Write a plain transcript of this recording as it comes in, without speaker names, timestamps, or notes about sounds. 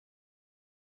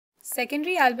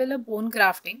Secondary alveolar bone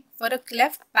grafting for a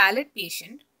cleft palate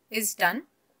patient is done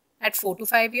at 4 to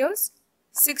 5 years,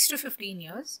 6 to 15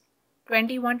 years,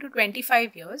 21 to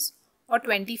 25 years, or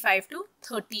 25 to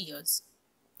 30 years.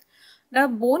 Now,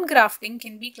 bone grafting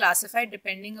can be classified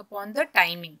depending upon the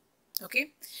timing.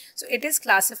 Okay, so it is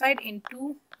classified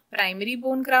into primary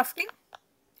bone grafting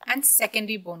and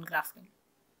secondary bone grafting.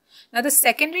 Now, the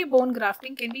secondary bone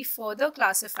grafting can be further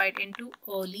classified into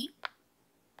early,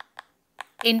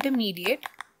 intermediate,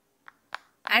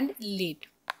 and late.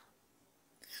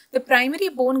 The primary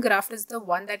bone graft is the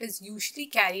one that is usually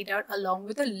carried out along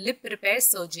with a lip repair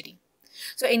surgery.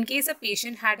 So in case a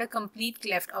patient had a complete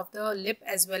cleft of the lip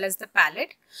as well as the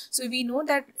palate, so we know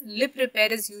that lip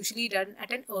repair is usually done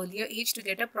at an earlier age to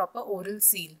get a proper oral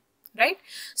seal, right?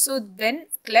 So when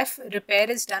cleft repair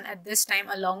is done at this time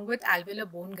along with alveolar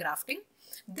bone grafting,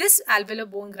 this alveolar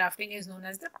bone grafting is known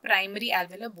as the primary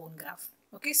alveolar bone graft.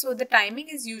 Okay, so the timing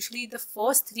is usually the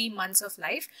first 3 months of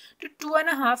life to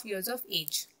 2.5 years of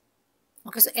age.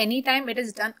 Okay, so anytime it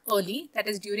is done early, that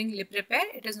is during lip repair,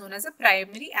 it is known as a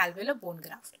primary alveolar bone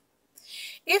graft.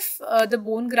 If the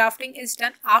bone grafting is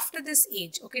done after this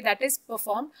age, okay, that is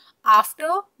performed after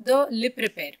the lip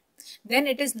repair, then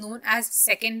it is known as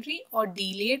secondary or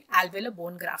delayed alveolar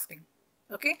bone grafting.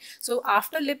 Okay, so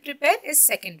after lip repair is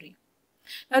secondary.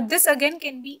 Now this again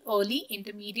can be early,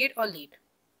 intermediate, or late.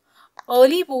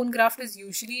 Early bone graft is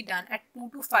usually done at 2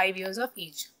 to 5 years of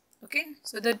age. Okay,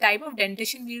 so the type of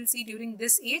dentition we will see during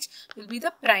this age will be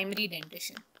the primary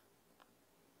dentition.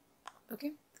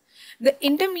 Okay, the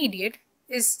intermediate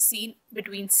is seen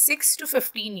between 6 to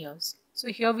 15 years. So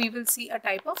here we will see a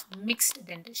type of mixed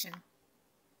dentition.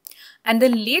 And the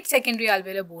late secondary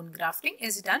alveolar bone grafting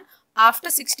is done after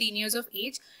 16 years of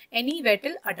age, anywhere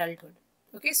till adulthood.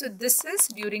 Okay, so this is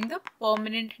during the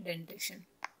permanent dentition.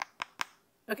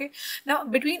 Okay, now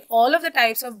between all of the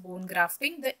types of bone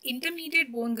grafting, the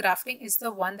intermediate bone grafting is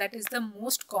the one that is the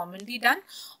most commonly done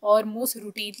or most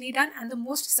routinely done and the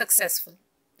most successful.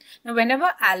 Now, whenever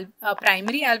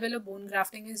primary alveolar bone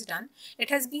grafting is done, it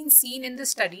has been seen in the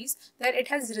studies that it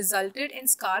has resulted in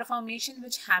scar formation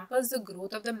which hampers the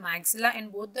growth of the maxilla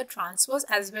in both the transverse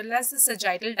as well as the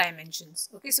sagittal dimensions.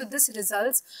 Okay, so this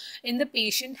results in the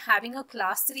patient having a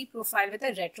class 3 profile with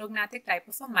a retrognathic type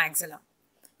of a maxilla.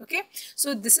 Okay,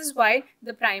 so this is why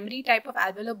the primary type of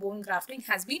alveolar bone grafting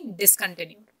has been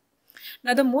discontinued.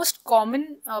 Now, the most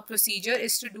common procedure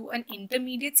is to do an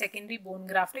intermediate secondary bone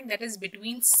grafting, that is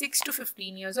between 6 to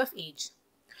 15 years of age.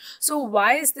 So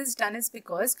why is this done is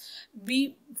because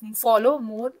we follow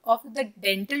more of the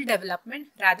dental development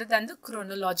rather than the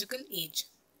chronological age.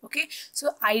 Okay,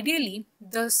 so ideally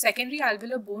the secondary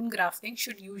alveolar bone grafting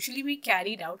should usually be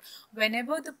carried out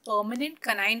whenever the permanent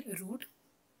canine root,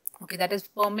 okay, that is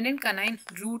permanent canine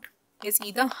root is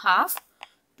either half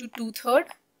to 2/3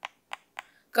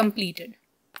 completed.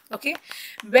 Okay,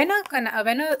 when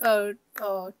a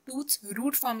tooth's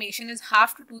root formation is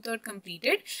half to 2/3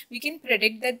 completed, we can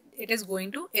predict that it is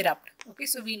going to erupt. Okay,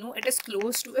 so we know it is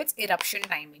close to its eruption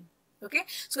timing. Okay,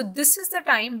 so this is the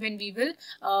time when we will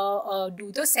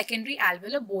do the secondary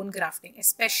alveolar bone grafting,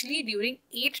 especially during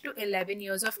 8 to 11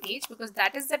 years of age, because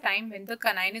that is the time when the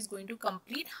canine is going to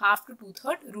complete half to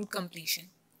 2/3 root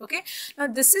completion. Okay, now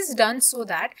this is done so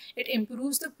that it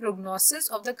improves the prognosis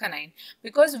of the canine,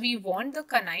 because we want the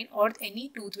canine or any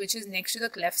tooth which is next to the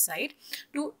cleft side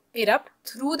to erupt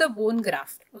through the bone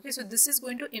graft. Okay, so this is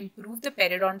going to improve the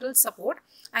periodontal support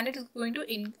and it is going to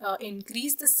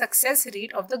increase the success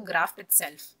rate of the graft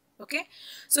itself. Okay,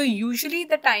 so usually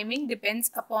the timing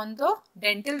depends upon the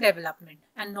dental development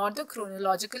and not the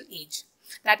chronological age.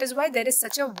 That is why there is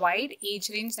such a wide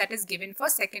age range that is given for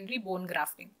secondary bone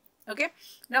grafting. Okay,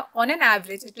 now on an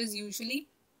average it is usually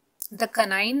the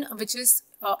canine which is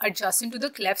adjacent to the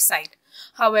cleft side.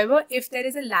 However, if there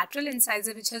is a lateral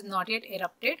incisor which has not yet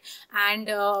erupted and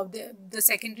the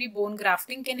secondary bone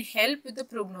grafting can help with the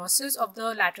prognosis of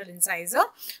the lateral incisor,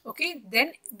 okay,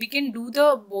 then we can do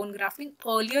the bone grafting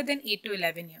earlier than 8 to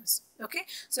 11 years. Okay,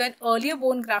 so an earlier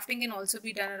bone grafting can also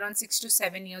be done around 6 to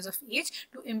 7 years of age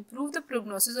to improve the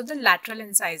prognosis of the lateral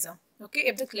incisor. Okay,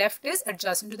 if the cleft is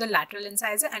adjacent to the lateral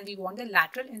incisor and we want the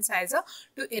lateral incisor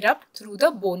to erupt through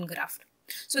the bone graft.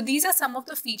 So these are some of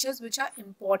the features which are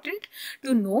important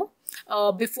to know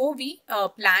before we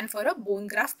plan for a bone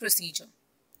graft procedure.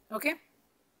 Okay.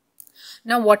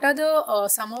 Now, what are the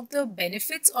some of the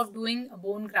benefits of doing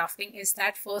bone grafting is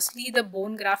that firstly, the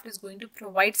bone graft is going to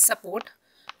provide support,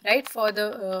 right, for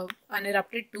the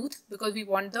unerupted tooth, because we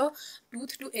want the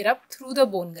tooth to erupt through the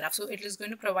bone graft. So it is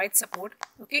going to provide support.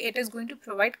 Okay, it is going to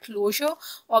provide closure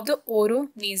of the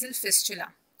oronasal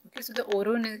fistula. Okay, so the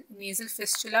oronasal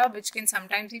fistula, which can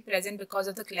sometimes be present because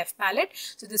of the cleft palate,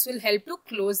 so this will help to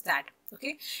close that.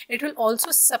 Okay, it will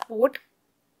also support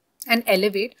and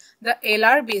elevate the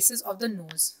alar bases of the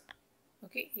nose.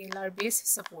 Okay, alar base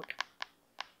support.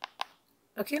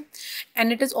 Okay,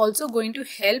 and it is also going to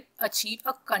help achieve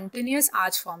a continuous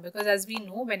arch form, because as we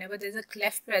know, whenever there is a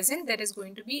cleft present, there is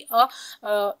going to be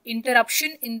a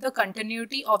interruption in the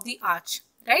continuity of the arch,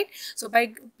 right? So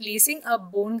by placing a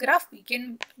bone graft, we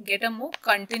can get a more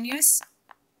continuous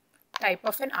type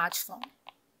of an arch form.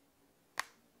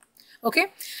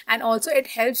 Okay, and also it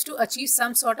helps to achieve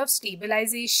some sort of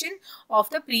stabilization of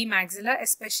the premaxilla,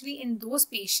 especially in those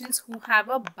patients who have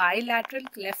a bilateral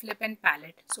cleft lip and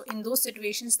palate. So in those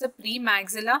situations, the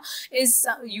premaxilla is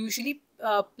usually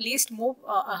placed more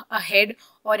ahead,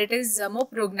 or it is more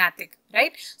prognatic,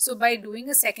 right? So by doing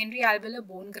a secondary alveolar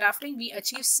bone grafting, we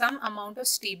achieve some amount of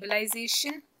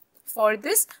stabilization for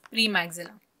this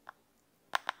premaxilla.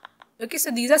 Okay,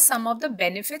 so these are some of the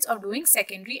benefits of doing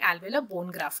secondary alveolar bone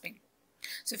grafting.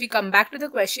 So if we come back to the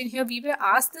question here, we were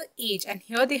asked the age, and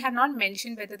here they have not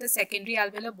mentioned whether the secondary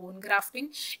alveolar bone grafting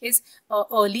is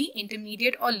early,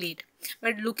 intermediate or late.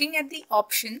 But looking at the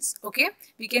options, okay,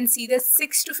 we can see that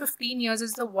 6 to 15 years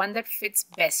is the one that fits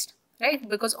best, right?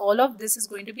 Because all of this is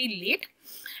going to be late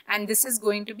and this is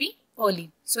going to be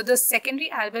early. So the secondary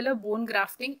alveolar bone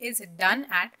grafting is done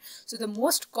at, so the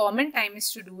most common time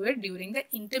is to do it during the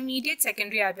intermediate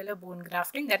secondary alveolar bone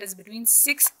grafting, that is between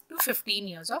 6 to 15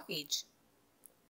 years of age.